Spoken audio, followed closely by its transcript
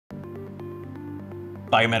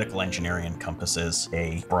Biomedical engineering encompasses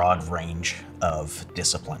a broad range of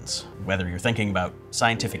disciplines. Whether you're thinking about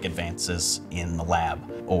scientific advances in the lab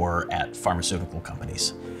or at pharmaceutical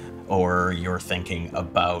companies, or you're thinking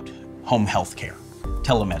about home health care,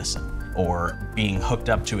 telemedicine, or being hooked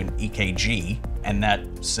up to an EKG, and that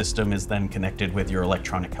system is then connected with your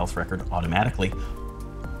electronic health record automatically,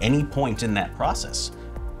 any point in that process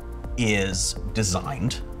is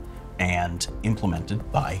designed and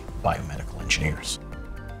implemented by biomedical engineers.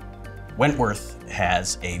 Wentworth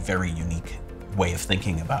has a very unique way of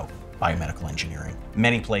thinking about biomedical engineering.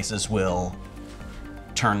 Many places will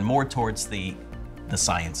turn more towards the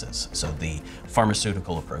sciences, so the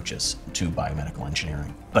pharmaceutical approaches to biomedical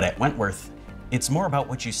engineering. But at Wentworth, it's more about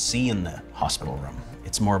what you see in the hospital room.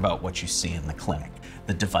 It's more about what you see in the clinic,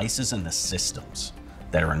 the devices and the systems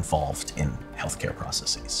that are involved in healthcare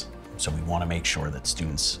processes. So we want to make sure that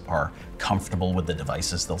students are comfortable with the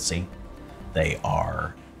devices they'll see. They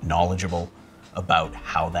are knowledgeable about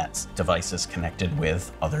how that device is connected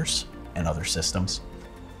with others and other systems.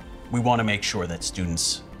 We want to make sure that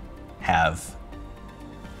students have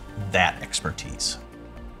that expertise.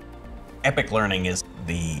 Epic learning is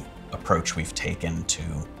the approach we've taken to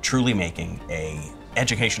truly making an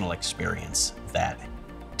educational experience that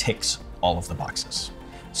ticks all of the boxes.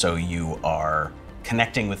 So you are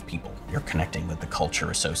connecting with people, you're connecting with the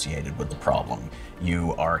culture associated with the problem.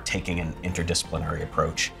 You are taking an interdisciplinary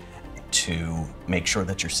approach to make sure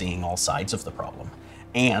that you're seeing all sides of the problem.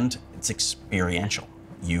 And it's experiential.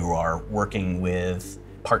 You are working with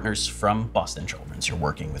partners from Boston Children's, you're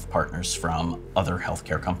working with partners from other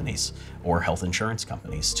healthcare companies or health insurance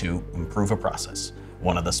companies to improve a process.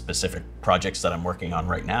 One of the specific projects that I'm working on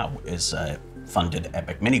right now is a funded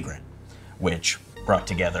Epic mini grant, which brought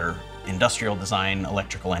together industrial design,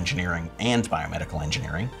 electrical engineering, and biomedical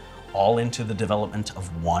engineering, all into the development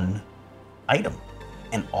of one item.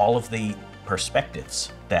 And all of the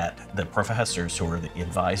perspectives that the professors who are the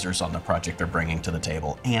advisors on the project are bringing to the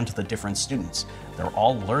table, and the different students, they're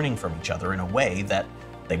all learning from each other in a way that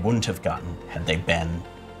they wouldn't have gotten had they been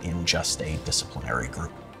in just a disciplinary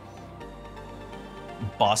group.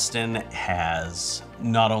 Boston has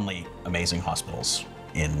not only amazing hospitals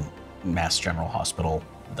in Mass General Hospital,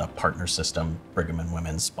 the partner system, Brigham and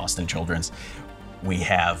Women's, Boston Children's. We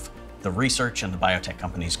have the research and the biotech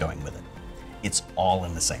companies going with it. It's all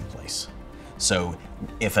in the same place. So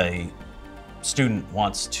if a student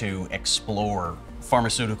wants to explore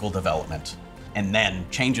pharmaceutical development and then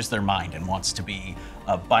changes their mind and wants to be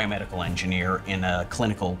a biomedical engineer in a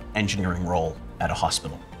clinical engineering role at a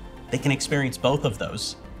hospital, they can experience both of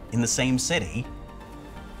those in the same city,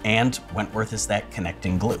 and Wentworth is that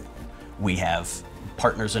connecting glue. We have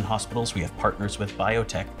partners in hospitals, we have partners with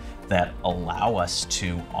biotech that allow us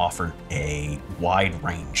to offer a wide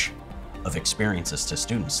range of experiences to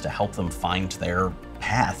students to help them find their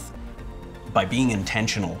path by being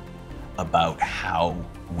intentional about how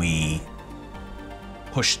we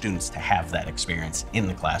push students to have that experience in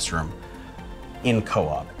the classroom, in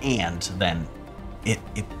co-op, and then it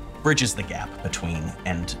bridges the gap between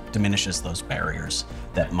and diminishes those barriers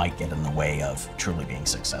that might get in the way of truly being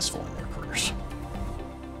successful in their careers.